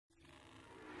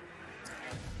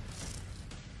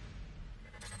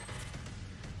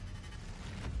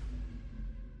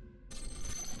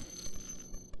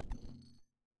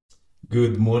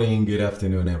Good morning, good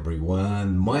afternoon,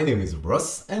 everyone. My name is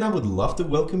Russ, and I would love to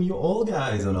welcome you all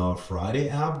guys on our Friday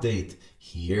update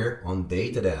here on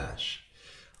DataDash.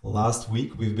 Last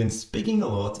week, we've been speaking a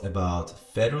lot about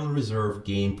Federal Reserve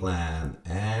game plan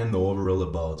and overall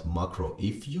about macro.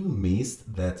 If you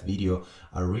missed that video,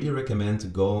 I really recommend to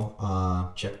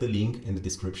go check the link in the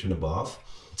description above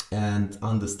and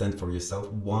understand for yourself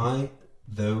why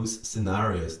those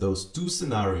scenarios, those two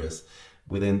scenarios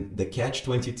within the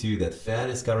catch-22 that Fed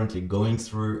is currently going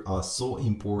through are so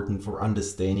important for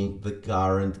understanding the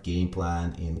current game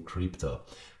plan in crypto.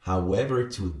 However,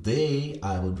 today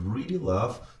I would really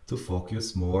love to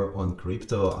focus more on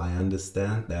crypto. I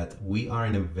understand that we are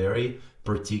in a very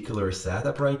particular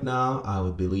setup right now. I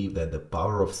would believe that the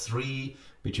power of three,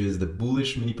 which is the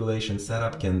bullish manipulation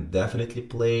setup, can definitely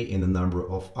play in a number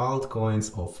of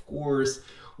altcoins. Of course,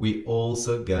 we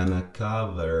also gonna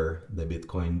cover the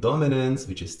Bitcoin dominance,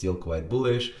 which is still quite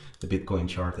bullish, the Bitcoin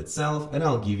chart itself, and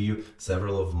I'll give you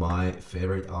several of my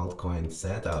favorite altcoin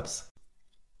setups.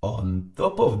 On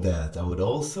top of that, I would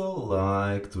also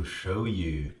like to show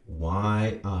you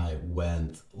why I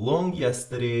went long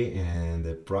yesterday in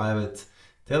the private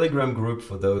Telegram group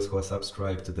for those who are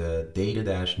subscribed to the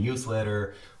DataDash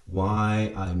newsletter,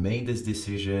 why I made this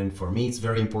decision. For me, it's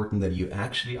very important that you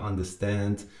actually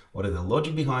understand what is the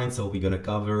logic behind. So we're going to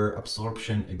cover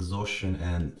absorption, exhaustion,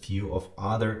 and few of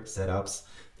other setups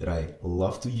that I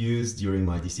love to use during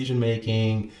my decision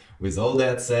making. With all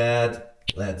that said,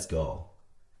 let's go.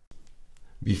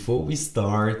 Before we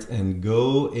start and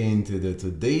go into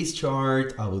today's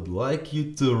chart, I would like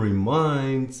you to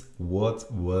remind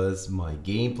what was my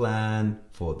game plan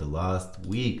for the last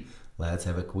week. Let's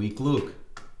have a quick look.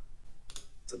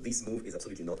 So this move is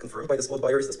absolutely not confirmed by the spot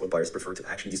buyers. The spot buyers prefer to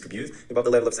actually distribute above the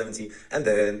level of 70. And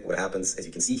then what happens, as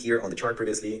you can see here on the chart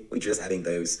previously, we're just having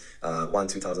those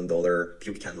 $1,000-$2,000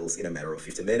 puke candles in a matter of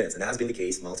 15 minutes. And that has been the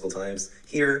case multiple times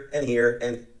here and here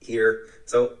and here.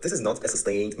 So this is not a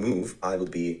sustained move I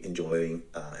would be enjoying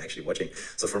actually watching.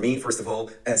 So for me, first of all,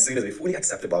 as soon as we fully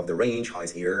accept above the range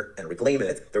highs here and reclaim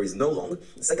it, there is no long.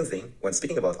 Second thing, when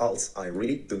speaking about alts, I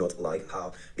really do not like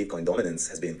how Bitcoin dominance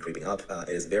has been creeping up. It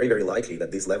is very, very likely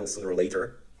that this level sooner or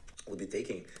later will be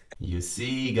taking. You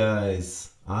see,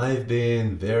 guys, I've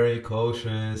been very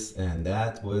cautious, and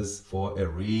that was for a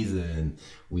reason.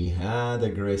 We had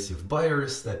aggressive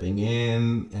buyers stepping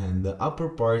in and the upper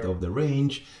part of the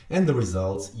range, and the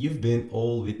results you've been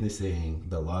all witnessing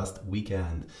the last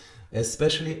weekend,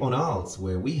 especially on alts,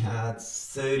 where we had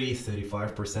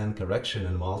 30-35% correction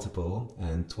on multiple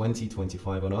and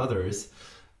 20-25 on others.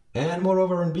 And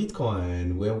moreover on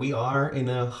Bitcoin, where we are in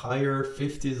a higher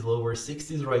 50s, lower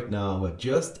 60s right now, but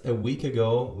just a week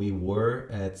ago we were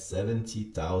at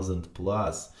 70,000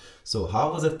 plus. So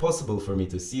how was it possible for me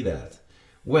to see that?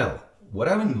 Well, what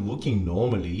I've been looking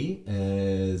normally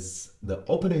is the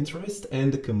open interest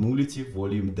and the cumulative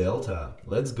volume delta.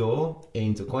 Let's go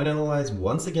into Coin Analyze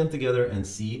once again together and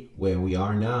see where we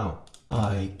are now.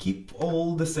 I keep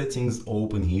all the settings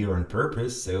open here on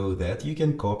purpose so that you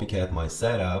can copycat my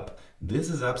setup. This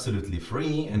is absolutely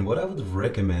free, and what I would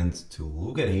recommend to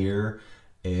look at here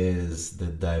is the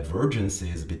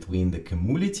divergences between the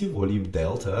cumulative volume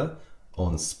delta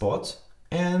on spot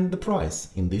and the price.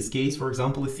 In this case, for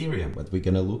example, Ethereum, but we're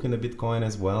gonna look in the Bitcoin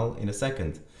as well in a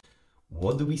second.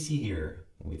 What do we see here?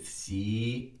 We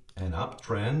see an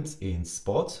uptrend in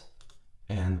spot,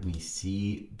 and we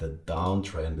see the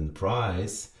downtrend in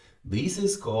price. This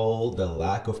is called the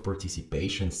lack of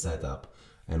participation setup.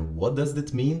 And what does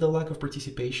that mean, the lack of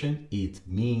participation? It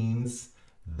means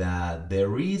that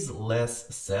there is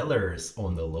less sellers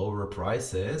on the lower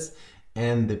prices,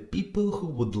 and the people who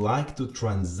would like to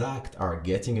transact are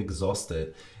getting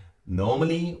exhausted.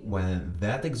 Normally, when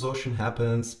that exhaustion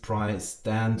happens, price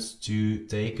tends to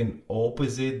take an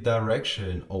opposite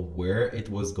direction of where it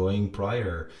was going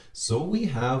prior. So we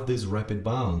have this rapid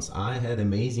bounce. I had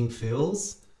amazing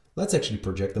fills. Let's actually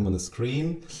project them on the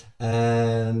screen.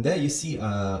 And there you see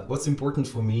what's important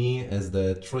for me as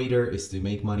the trader is to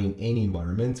make money in any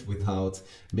environment without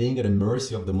being at the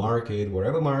mercy of the market.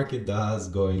 Wherever market does,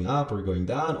 going up or going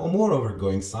down, or moreover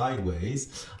going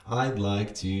sideways, I'd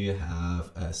like to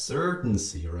have a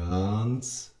certainty around,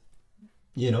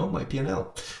 you know, my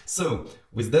P&L. So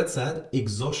with that said,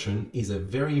 exhaustion is a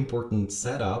very important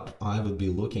setup I would be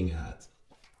looking at.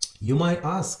 You might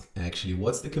ask, actually,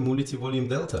 what's the cumulative volume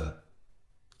delta?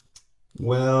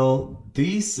 Well,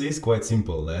 this is quite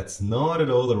simple. That's not at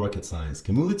all the rocket science.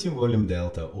 Cumulative volume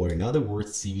delta, or in other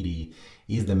words, CVD,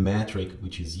 is the metric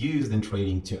which is used in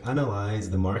trading to analyze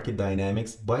the market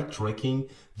dynamics by tracking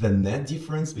the net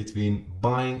difference between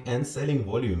buying and selling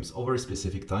volumes over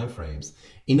specific time frames.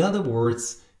 In other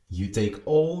words, you take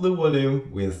all the volume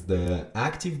with the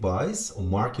active buys or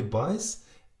market buys,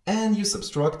 and you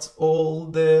subtract all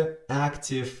the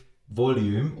active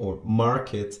volume or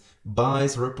market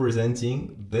buys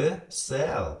representing the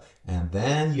sell, and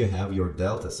then you have your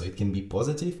delta, so it can be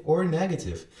positive or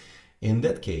negative. In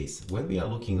that case, when we are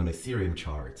looking on Ethereum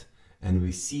chart and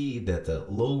we see that a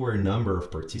lower number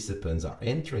of participants are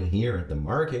entering here at the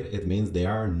market, it means they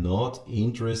are not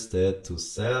interested to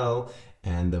sell,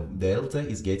 and the delta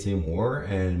is getting more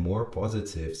and more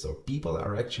positive. So people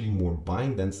are actually more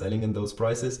buying than selling in those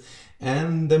prices,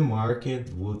 and the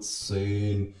market would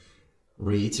soon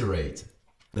reiterate.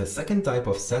 The second type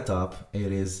of setup,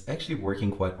 it is actually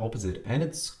working quite opposite, and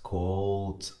it's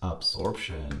called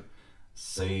absorption.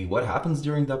 So what happens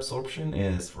during the absorption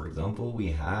is, for example,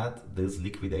 we had this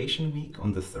liquidation week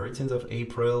on the 13th of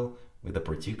April with a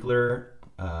particular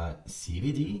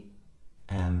CVD,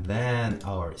 and then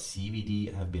our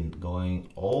CVD have been going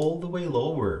all the way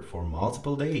lower for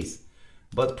multiple days,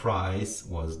 but price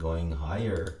was going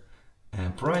higher,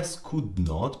 and price could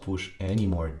not push any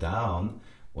more down.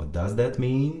 What does that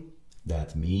mean?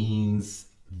 That means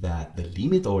that the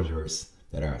limit orders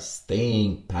that are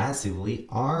staying passively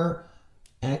are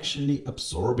actually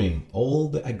absorbing all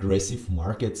the aggressive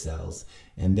market sells,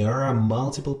 and there are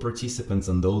multiple participants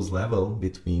on those levels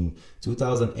between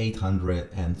 2,800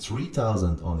 and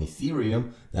 3,000 on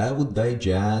Ethereum that would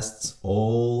digest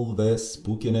all the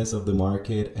spookiness of the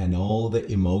market and all the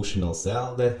emotional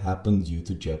sell that happened due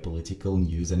to geopolitical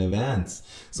news and events.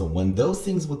 So when those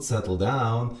things would settle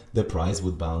down, the price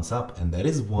would bounce up, and that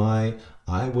is why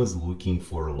I was looking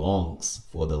for longs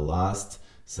for the last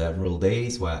several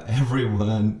days while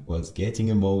everyone was getting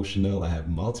emotional. I have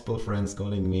multiple friends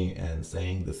calling me and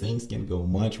saying the things can go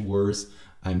much worse.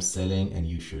 I'm selling and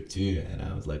you should too. And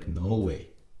I was like, no way.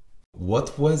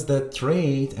 What was that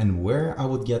trade and where I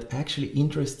would get actually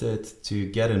interested to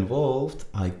get involved,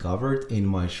 I covered in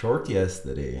my short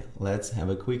yesterday. Let's have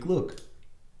a quick look.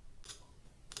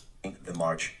 The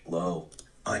March low.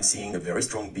 I'm seeing a very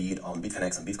strong beat on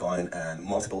Bitfinex and Bitcoin and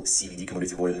multiple CVD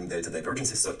commodity volume delta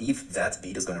divergences. So if that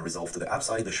beat is going to resolve to the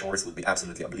upside, the shorts would be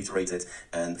absolutely obliterated.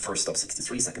 And first stop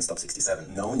 63, second stop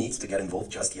 67. No need to get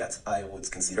involved just yet. I would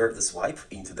consider the swipe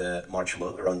into the March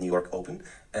low around New York open.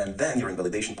 And then your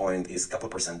invalidation point is a couple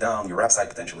 % down. Your upside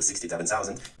potential is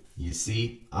 67,000. You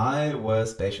see, I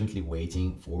was patiently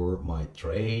waiting for my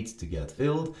trade to get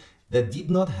filled. That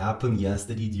did not happen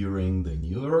yesterday during the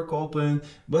New York Open,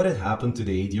 but it happened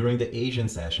today during the Asian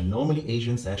session. Normally,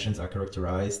 Asian sessions are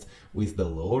characterized with the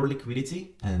lower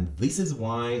liquidity, and this is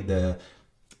why the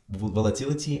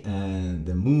volatility and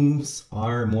the moves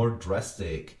are more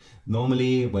drastic.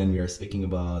 Normally, when we are speaking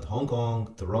about Hong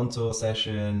Kong, Toronto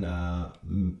session,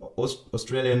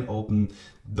 Australian Open,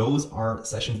 those are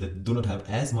sessions that do not have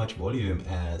as much volume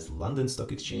as London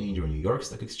Stock Exchange or New York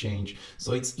Stock Exchange.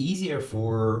 So it's easier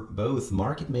for both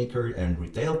market maker and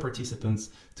retail participants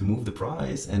to move the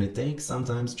price, and it takes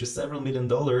sometimes just several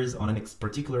 $1,000,000 on a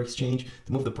particular exchange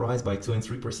to move the price by 2 and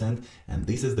 3%. And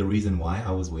this is the reason why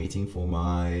I was waiting for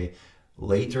my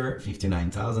later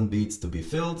 59,000 bits to be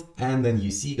filled. And then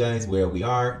you see, guys, where we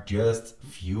are just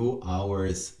few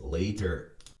hours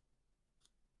later.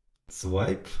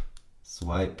 Swipe,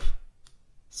 swipe,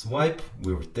 swipe.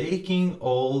 We're taking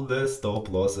all the stop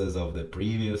losses of the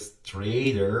previous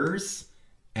traders,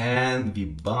 and we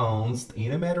bounced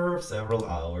in a matter of several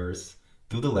hours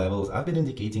to the levels I've been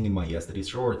indicating in my yesterday's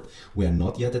short. We are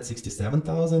not yet at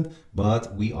 67,000,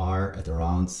 but we are at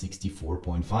around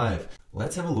 64.5.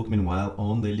 Let's have a look meanwhile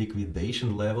on the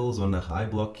liquidation levels on the high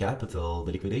block capital.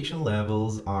 The liquidation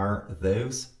levels are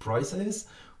those prices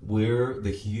where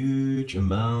the huge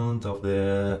amount of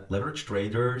the leverage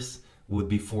traders would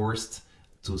be forced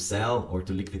to sell or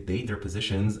to liquidate their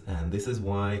positions. And this is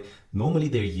why normally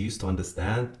they're used to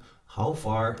understand how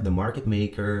far the market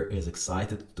maker is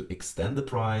excited to extend the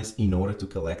price in order to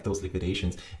collect those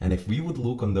liquidations. And if we would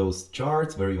look on those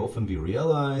charts, very often we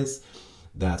realize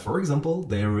that, for example,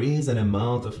 there is an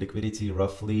amount of liquidity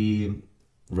roughly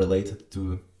related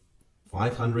to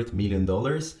 $500 million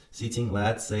sitting,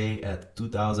 let's say, at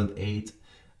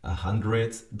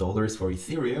 $2,800 for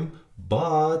Ethereum.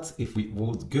 But if we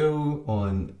would go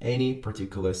on any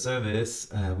particular service,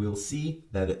 we'll see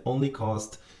that it only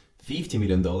cost $50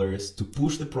 million to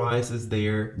push the prices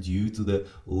there due to the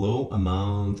low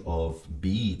amount of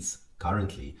beads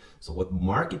currently. So what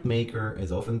market maker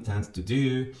is often tends to do,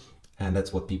 and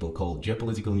that's what people call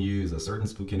geopolitical news, a certain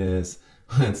spookiness,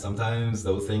 and sometimes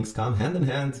those things come hand in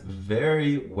hand,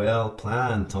 very well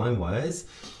planned time-wise,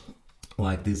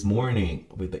 like this morning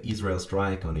with the Israel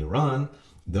strike on Iran.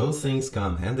 Those things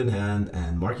come hand in hand,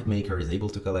 and market maker is able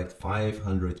to collect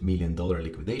 $500 million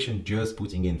liquidation just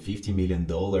putting in $50 million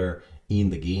in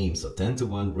the game. So 10 to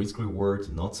 1 risk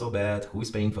reward, not so bad. Who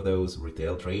is paying for those?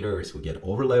 Retail traders who get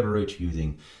over leverage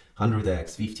using 100x,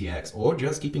 50x, or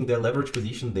just keeping their leverage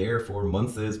position there for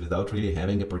months without really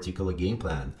having a particular game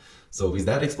plan. So with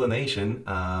that explanation,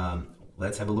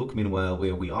 let's have a look meanwhile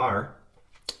where we are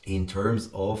in terms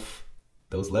of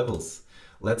those levels.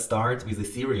 Let's start with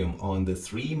Ethereum. On the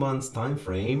 3 months time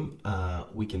frame,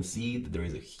 we can see that there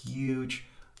is a huge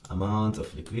amount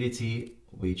of liquidity,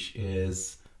 which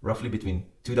is roughly between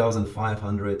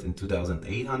 2,500 and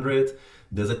 2,800.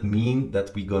 Does it mean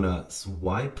that we're gonna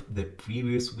swipe the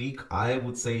previous week? I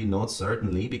would say not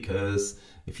certainly, because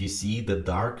if you see the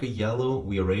darker yellow,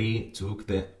 we already took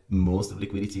the most of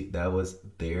liquidity that was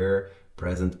there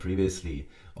present previously.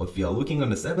 Or if you are looking on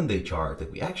the 7-day chart,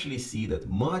 we actually see that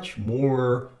much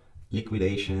more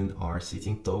liquidation are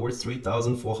sitting towards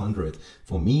 3,400.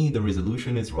 For me, the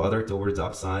resolution is rather towards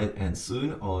upside, and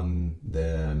soon on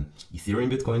the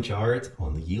Ethereum Bitcoin chart,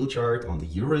 on the yield chart, on the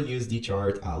Euro USD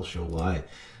chart, I'll show why.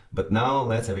 But now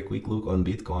let's have a quick look on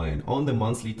Bitcoin. On the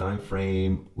monthly time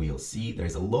frame, we'll see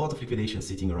there's a lot of liquidation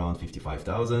sitting around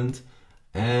 55,000.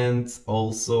 And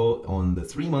also on the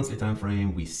 3 monthly time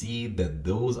frame, we see that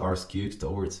those are skewed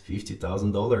towards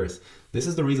 $50,000. This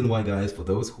is the reason why, guys, for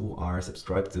those who are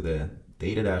subscribed to the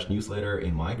DataDash newsletter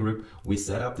in my group, we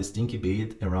set up the stinky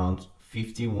bid around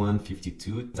 51,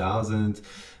 52,000.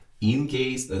 In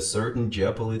case a certain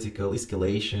geopolitical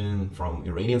escalation from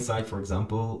Iranian side, for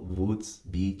example, would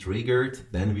be triggered,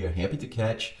 then we are happy to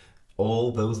catch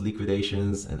all those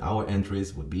liquidations, and our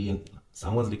entries would be in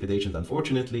someone's liquidations,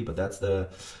 unfortunately, but that's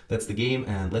the game,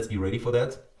 and let's be ready for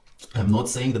that. I'm not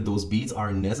saying that those beats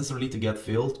are necessarily to get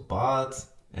filled, but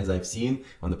as I've seen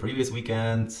on the previous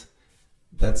weekend,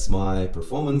 that's my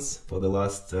performance for the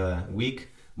last week.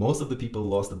 Most of the people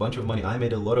lost a bunch of money. I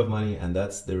made a lot of money, and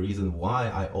that's the reason why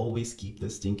I always keep the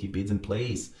stinky bids in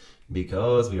place,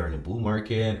 because we are in a bull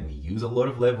market, we use a lot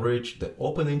of leverage, the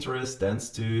open interest tends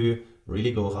to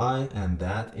really go high, and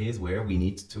that is where we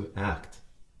need to act.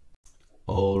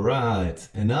 All right,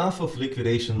 enough of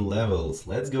liquidation levels.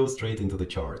 Let's go straight into the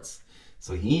charts.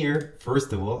 So here,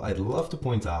 first of all, I'd love to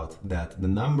point out that the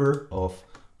number of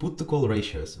put to call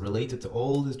ratios related to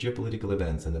all these geopolitical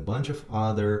events and a bunch of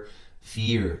other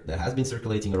fear that has been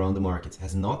circulating around the markets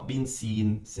has not been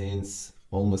seen since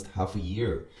almost half a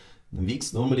year. The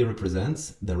VIX normally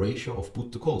represents the ratio of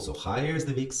put to call. So higher is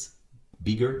the VIX,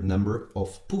 bigger number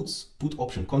of puts, put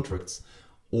option contracts,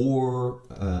 or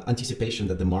anticipation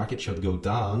that the market should go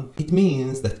down. It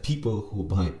means that people who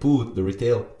buy put, the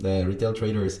retail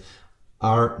traders,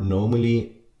 are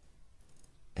normally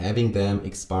having them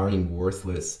expiring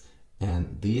worthless,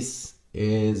 and this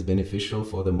is beneficial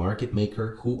for the market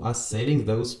maker who are selling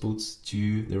those puts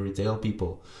to the retail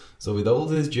people. So with all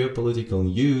this geopolitical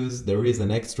news, there is an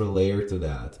extra layer to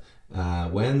that.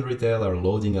 When retail are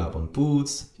loading up on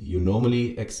puts, you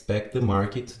normally expect the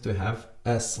market to have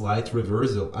a slight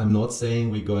reversal. I'm not saying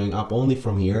we're going up only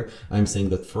from here. I'm saying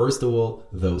that first of all,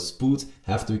 those puts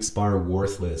have to expire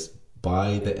worthless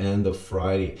by the end of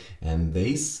Friday. And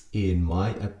this, in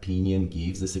my opinion,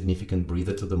 gives a significant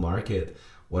breather to the market.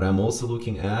 What I'm also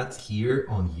looking at here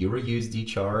on Euro USD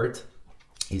chart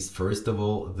is first of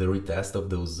all, the retest of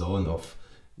those zone of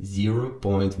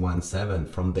 0.17.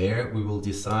 From there, we will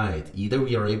decide either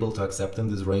we are able to accept in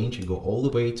this range and go all the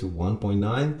way to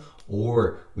 1.9,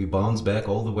 or we bounce back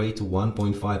all the way to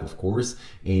 1.5. Of course,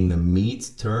 in the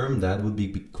mid-term, that would be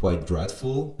quite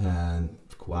dreadful and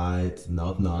quite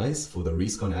not nice for the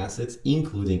risk on assets,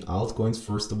 including altcoins,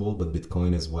 first of all, but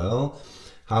Bitcoin as well.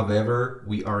 However,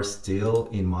 we are still,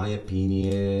 in my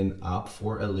opinion, up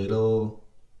for a little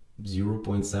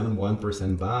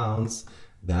 0.71% bounce.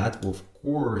 That, of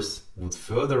course, would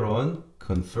further on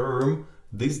confirm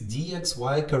this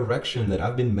DXY correction that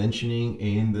I've been mentioning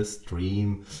in the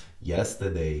stream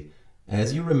yesterday.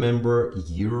 As you remember,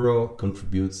 Euro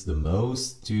contributes the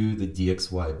most to the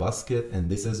DXY basket, and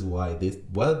this is why this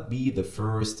will be the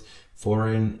first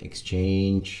foreign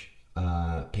exchange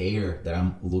pair that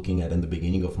I'm looking at in the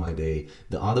beginning of my day.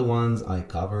 The other ones I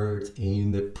covered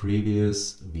in the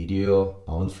previous video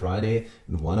on Friday,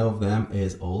 and one of them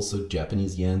is also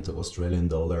Japanese yen to Australian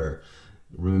dollar.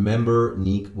 Remember,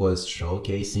 Nick was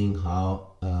showcasing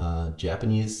how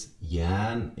Japanese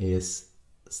yen is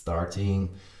starting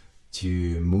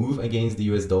to move against the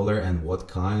US dollar and what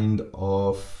kind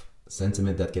of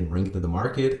sentiment that can bring to the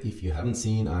market. If you haven't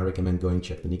seen, I recommend going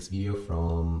check the next video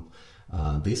from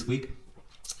this week.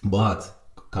 But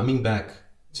coming back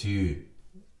to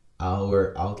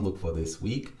our outlook for this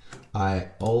week, I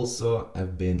also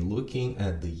have been looking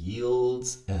at the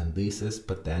yields, and this is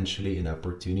potentially an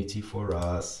opportunity for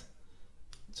us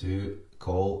to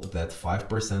call that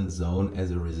 5% zone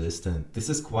as a resistance. This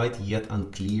is quite yet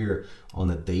unclear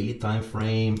on a daily time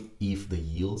frame if the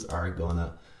yields are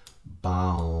gonna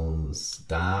bounce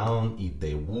down. If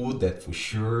they would, that for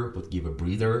sure would give a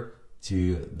breather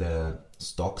to the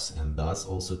stocks and thus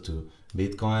also to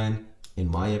Bitcoin. In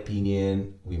my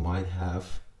opinion, we might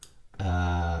have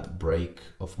a break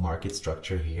of market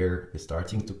structure here. We're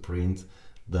starting to print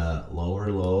the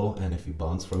lower low, and if we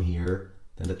bounce from here,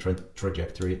 then the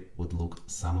trajectory would look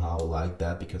somehow like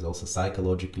that, because also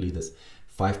psychologically this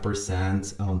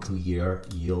 5% on 2-year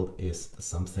yield is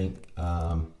something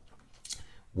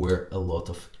where a lot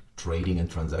of trading and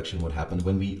transaction would happen.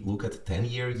 When we look at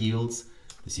 10-year yields,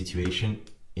 the situation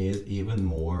is even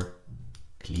more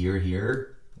clear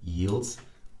here. Yields,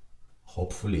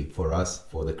 hopefully for us,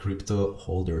 for the crypto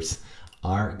holders,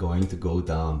 are going to go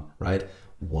down, right?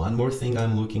 One more thing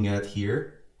I'm looking at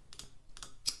here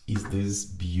is this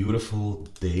beautiful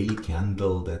daily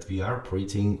candle that we are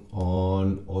printing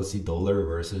on Aussie dollar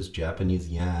versus Japanese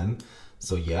yen.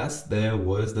 So yes, there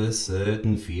was this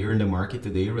certain fear in the market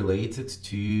today related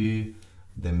to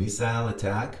the missile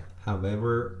attack.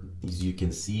 However, as you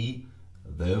can see,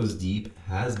 those deep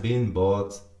has been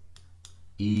bought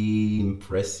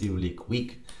impressively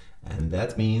quick, and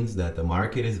that means that the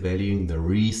market is valuing the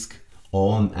risk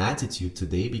on attitude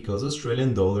today, because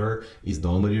Australian dollar is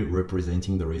normally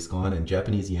representing the risk on and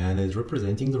Japanese yen is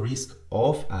representing the risk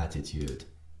of attitude.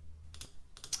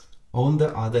 On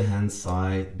the other hand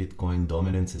side, Bitcoin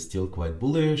dominance is still quite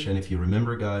bullish, and if you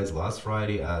remember guys, last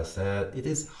Friday I said it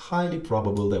is highly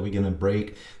probable that we're gonna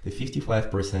break the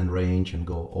 55% range and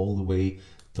go all the way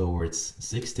towards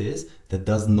 60s. That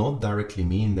does not directly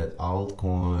mean that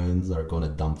altcoins are gonna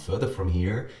dump further from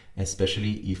here,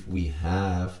 especially if we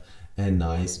have a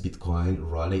nice Bitcoin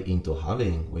rally into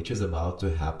halving, which is about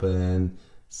to happen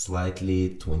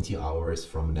slightly 20 hours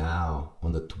from now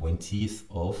on the 20th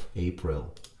of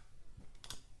April.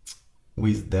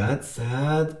 With that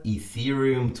said,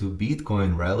 Ethereum to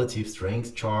Bitcoin relative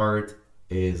strength chart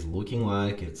is looking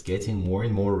like it's getting more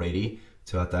and more ready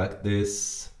to attack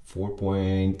this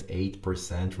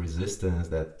 4.8% resistance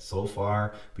that so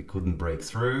far we couldn't break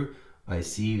through. I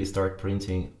see we start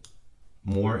printing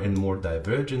more and more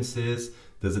divergences.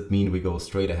 Does it mean we go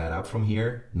straight ahead up from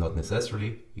here? Not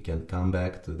necessarily. We can come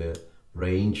back to the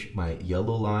range, my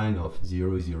yellow line of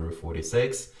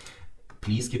 0046.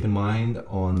 Please keep in mind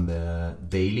on the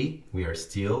daily, we are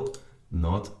still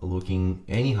not looking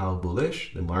anyhow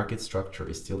bullish. The market structure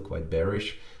is still quite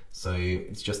bearish. So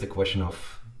it's just a question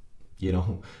of, you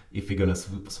know, if we're gonna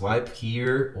swipe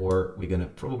here or we're gonna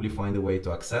probably find a way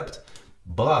to accept.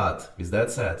 But with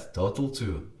that said, total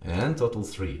 2 and total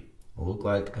 3 look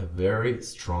like a very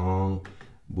strong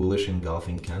bullish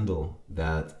engulfing candle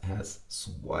that has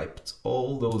swiped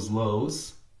all those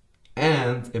lows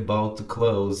and about to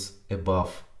close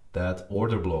above that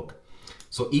order block.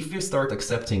 So if we start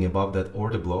accepting above that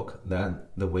order block, then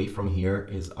the way from here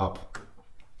is up.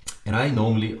 And I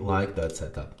normally like that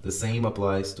setup. The same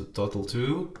applies to total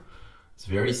 2. It's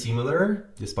very similar.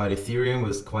 Despite Ethereum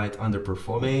was quite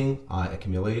underperforming, I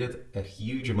accumulated a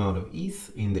huge amount of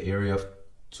ETH in the area of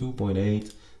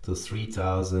 2.8 to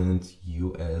 3,000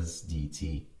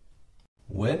 USDT.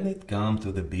 When it comes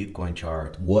to the Bitcoin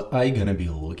chart, what I'm gonna be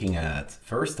looking at,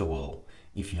 first of all,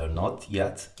 if you're not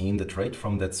yet in the trade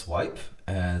from that swipe,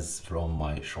 as from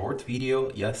my short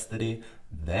video yesterday,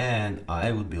 then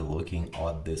I would be looking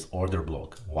at this order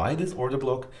block. Why this order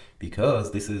block?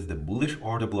 Because this is the bullish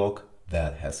order block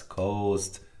that has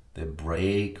caused the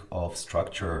break of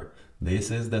structure.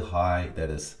 This is the high that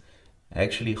is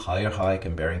actually higher high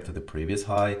comparing to the previous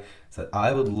high. So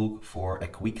I would look for a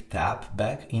quick tap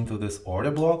back into this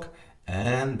order block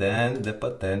and then the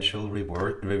potential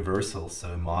reversal.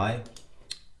 So my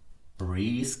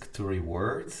risk to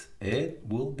reward, it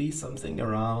will be something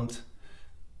around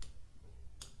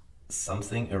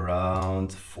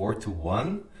 4 to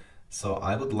 1. So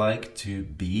I would like to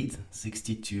beat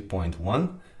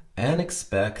 62.1 and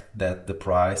expect that the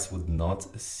price would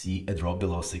not see a drop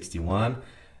below 61,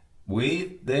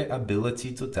 with the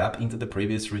ability to tap into the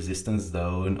previous resistance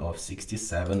zone of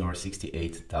 67 or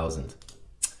 68,000.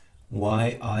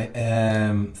 Why I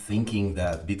am thinking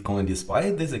that Bitcoin,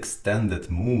 despite this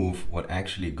extended move, would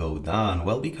actually go down?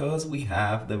 Well, because we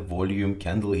have the volume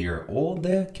candle here, or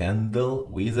the candle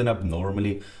with an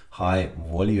abnormally high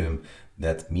volume.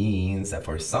 That means that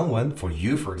for someone, for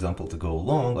you, for example, to go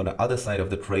long, on the other side of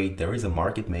the trade, there is a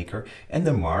market maker, and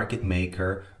the market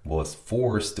maker was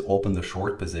forced to open the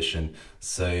short position.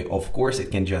 So of course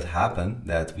it can just happen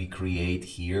that we create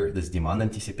here this demand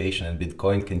anticipation and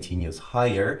Bitcoin continues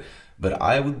higher. But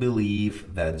I would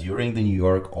believe that during the New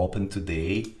York Open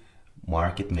today,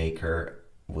 market maker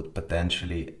would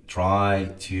potentially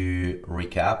try to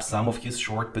recap some of his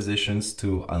short positions,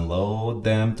 to unload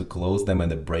them, to close them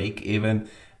at a break even.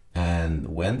 And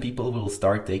when people will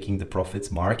start taking the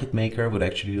profits, market maker would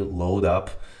actually load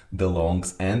up the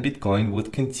longs and Bitcoin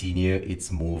would continue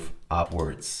its move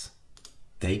upwards.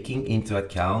 Taking into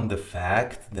account the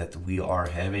fact that we are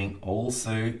having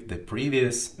also the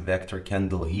previous vector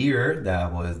candle here,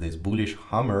 that was this bullish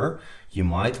hammer, you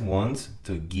might want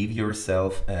to give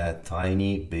yourself a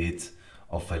tiny bit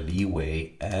of a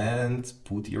leeway and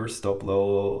put your stop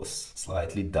loss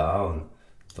slightly down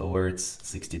towards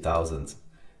 60,000.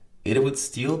 It would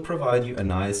still provide you a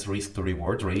nice risk to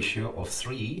reward ratio of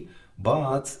 3,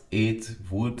 but it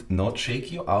would not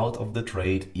shake you out of the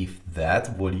trade if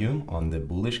that volume on the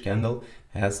bullish candle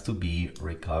has to be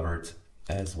recovered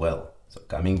as well. So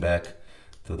coming back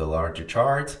to the larger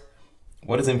chart,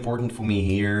 what is important for me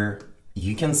here,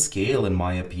 you can scale, in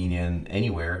my opinion,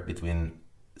 anywhere between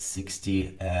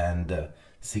 60 and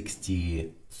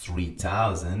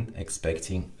 63,000,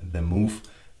 expecting the move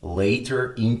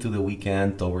later into the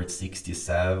weekend towards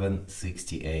 67,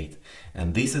 68.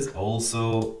 And this is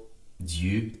also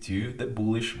due to the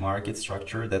bullish market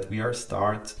structure that we are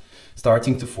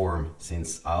starting to form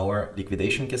since our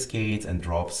liquidation cascades and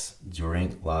drops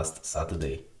during last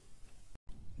Saturday.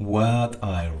 What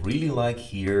I really like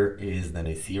here is an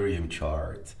Ethereum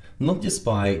chart, not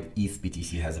despite ETH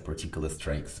BTC has a particular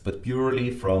strength, but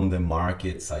purely from the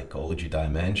market psychology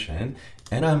dimension.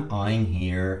 And I'm eyeing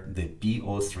here the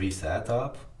PO3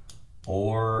 setup,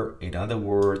 or in other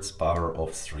words, power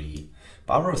of 3.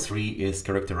 Power of 3 is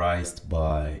characterized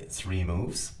by 3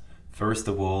 moves. First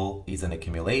of all is an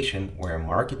accumulation where a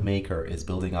market maker is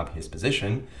building up his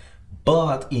position,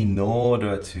 but in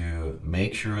order to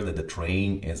make sure that the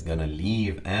train is gonna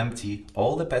leave empty,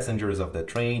 all the passengers of the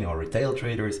train or retail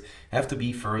traders have to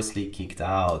be firstly kicked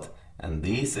out. And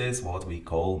this is what we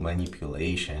call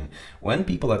manipulation. When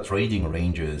people are trading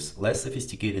ranges, less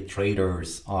sophisticated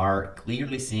traders are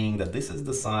clearly seeing that this is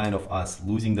the sign of us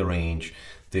losing the range.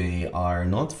 They are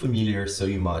not familiar so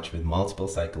much with multiple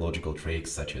psychological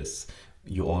tricks, such as,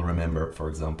 you all remember, for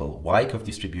example, Wyckoff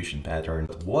distribution pattern.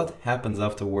 What happens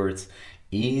afterwards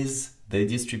is the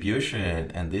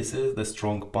distribution, and this is the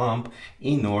strong pump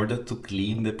in order to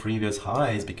clean the previous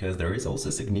highs, because there is also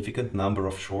a significant number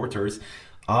of shorters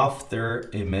after,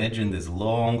 imagine this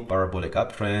long parabolic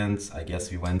uptrends. I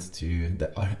guess we went to the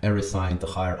RSI into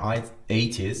higher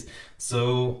 80s.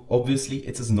 So obviously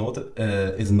it is not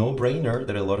is no-brainer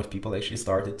that a lot of people actually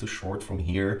started to short from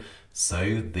here.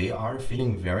 So they are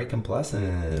feeling very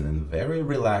complacent and very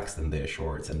relaxed in their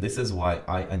shorts. And this is why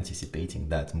I anticipating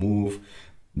that move,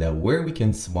 that where we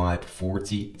can swipe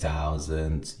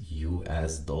 40,000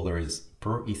 US dollars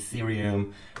per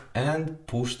Ethereum and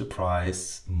push the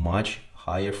price much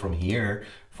higher from here.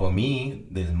 For me,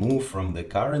 this move from the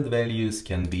current values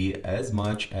can be as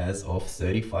much as of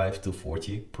 35 to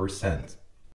 40%.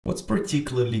 What's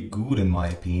particularly good in my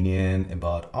opinion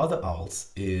about other alts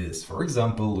is, for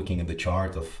example, looking at the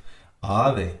chart of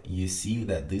Aave, you see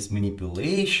that this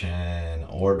manipulation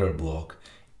order block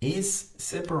is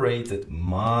separated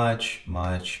much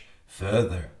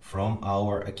further from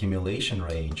our accumulation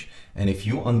range. And if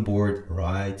you onboard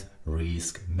right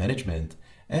risk management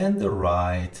and the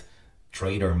right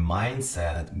trader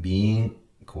mindset, being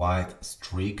quite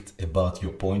strict about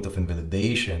your point of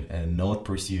invalidation and not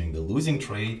pursuing the losing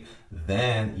trade,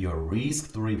 then your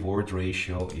risk to reward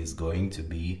ratio is going to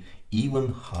be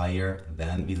even higher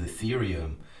than with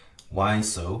Ethereum. Why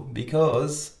so?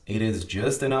 Because it is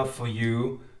just enough for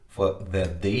you for the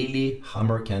daily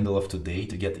hammer candle of today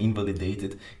to get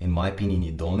invalidated. In my opinion,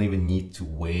 you don't even need to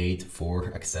wait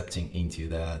for accepting into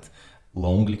that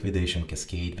long liquidation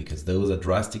cascade, because those are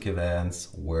drastic events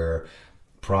where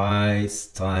price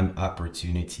time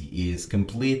opportunity is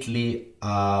completely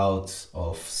out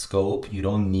of scope. You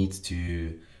don't need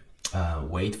to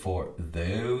wait for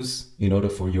those in order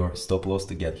for your stop loss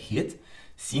to get hit.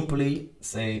 Simply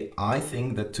say, I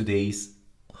think that today's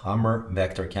hammer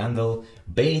vector candle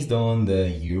based on the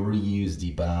Euro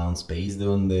USD bounce, based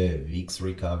on the VIX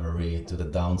recovery to the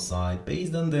downside,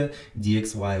 based on the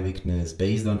DXY weakness,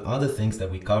 based on other things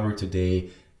that we covered today,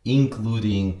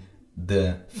 including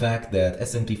the fact that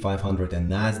S&P 500 and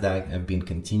Nasdaq have been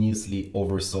continuously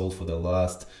oversold for the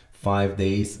last 5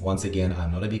 days. Once again,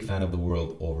 I'm not a big fan of the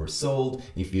world oversold.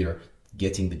 If you're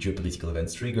getting the geopolitical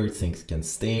events triggered, things can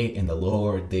stay in the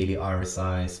lower daily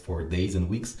RSIs for days and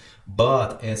weeks.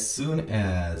 But as soon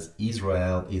as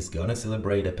Israel is gonna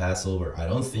celebrate a Passover, I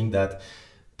don't think that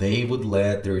they would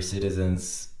let their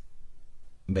citizens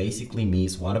basically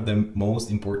miss one of the most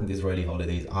important Israeli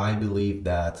holidays. I believe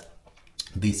that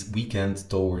this weekend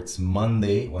towards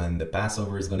Monday, when the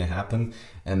Passover is going to happen,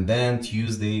 and then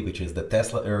Tuesday, which is the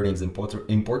Tesla earnings,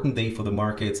 important day for the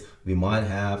markets, we might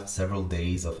have several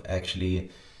days of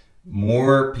actually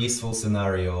more peaceful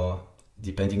scenario,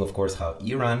 depending of course how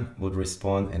Iran would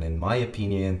respond. And in my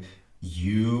opinion,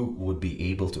 you would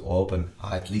be able to open,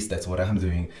 at least that's what I'm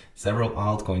doing, several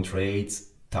altcoin trades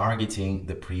targeting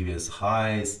the previous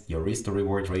highs. Your risk to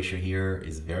reward ratio here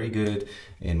is very good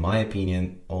in my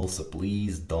opinion. Also,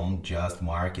 please don't just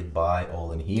market buy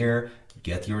all in here.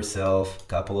 Get yourself a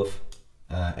couple of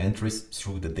entries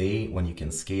through the day when you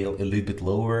can scale a little bit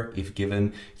lower if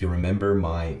given. You remember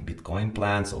my Bitcoin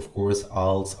plans, of course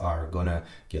alts are gonna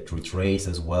get retraced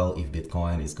as well if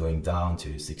Bitcoin is going down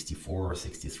to 64 or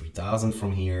 63,000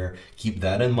 from here. Keep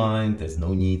that in mind. There's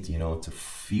no need, you know, to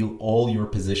feel all your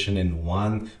position in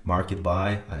one market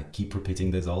buy. I keep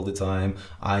repeating this all the time.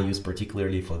 I use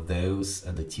particularly for those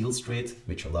the teal street,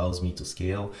 which allows me to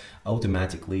scale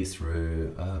automatically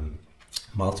through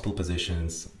multiple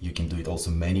positions. You can do it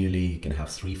also manually. You can have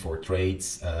 3-4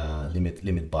 trades,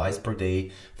 limit buys per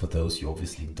day. For those, you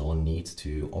obviously don't need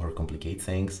to overcomplicate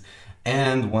things.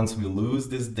 And once we lose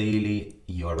this daily,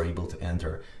 you are able to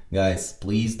enter. Guys,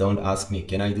 please don't ask me,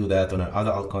 can I do that on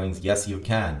other altcoins? Yes, you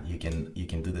can. You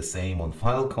can do the same on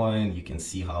Filecoin. You can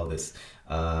see how this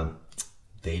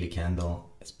daily candle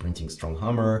is printing strong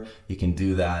hammer. You can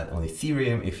do that on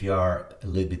Ethereum if you are a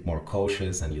little bit more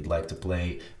cautious and you'd like to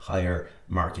play higher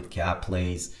market cap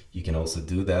plays. You can also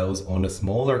do those on the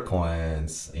smaller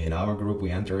coins. In our group,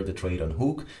 we entered the trade on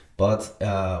Hook, but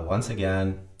once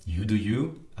again, you do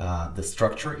you. The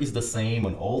structure is the same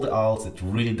on all the alts. It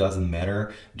really doesn't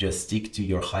matter. Just stick to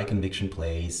your high conviction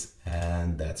plays,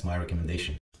 and that's my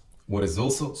recommendation. What is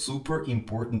also super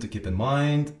important to keep in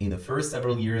mind, in the first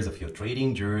several years of your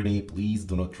trading journey, please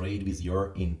do not trade with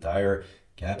your entire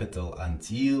capital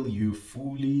until you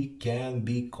fully can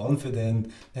be confident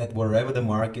that wherever the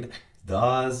market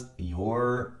does,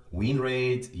 your win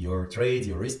rate, your trade,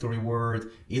 your risk to reward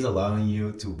is allowing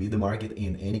you to beat the market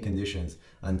in any conditions.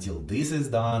 Until this is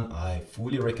done, I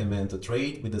fully recommend to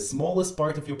trade with the smallest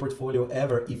part of your portfolio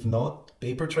ever, if not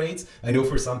paper trades. I know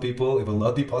for some people it will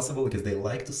not be possible because they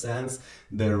like to sense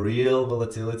the real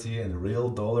volatility and real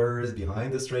dollars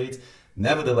behind the trades.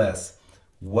 Nevertheless,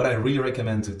 what I really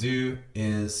recommend to do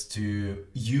is to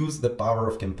use the power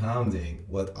of compounding.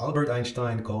 What Albert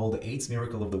Einstein called the eighth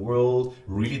miracle of the world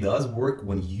really does work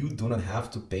when you do not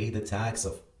have to pay the tax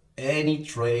of any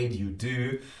trade you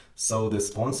do. So the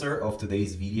sponsor of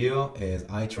today's video is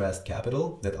iTrust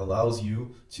Capital, that allows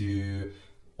you to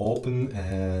open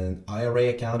an IRA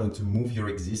account and to move your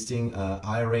existing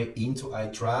IRA into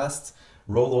iTrust,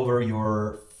 roll over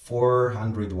your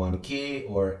 401k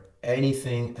or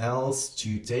anything else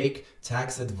to take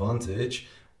tax advantage.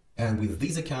 And with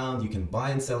this account, you can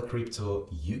buy and sell crypto,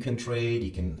 you can trade,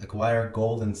 you can acquire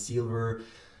gold and silver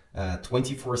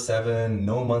 24/7,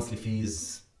 no monthly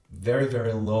fees, very,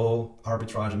 very low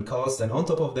arbitrage and costs. And on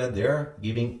top of that, they're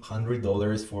giving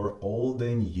 $100 for all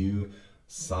the new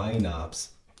signups.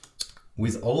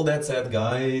 With all that said,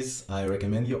 guys, I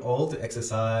recommend you all to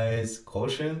exercise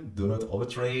caution. Do not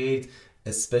overtrade,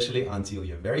 especially until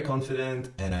you're very confident.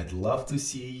 And I'd love to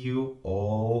see you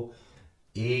all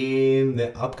in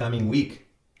the upcoming week.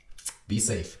 Be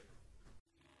safe.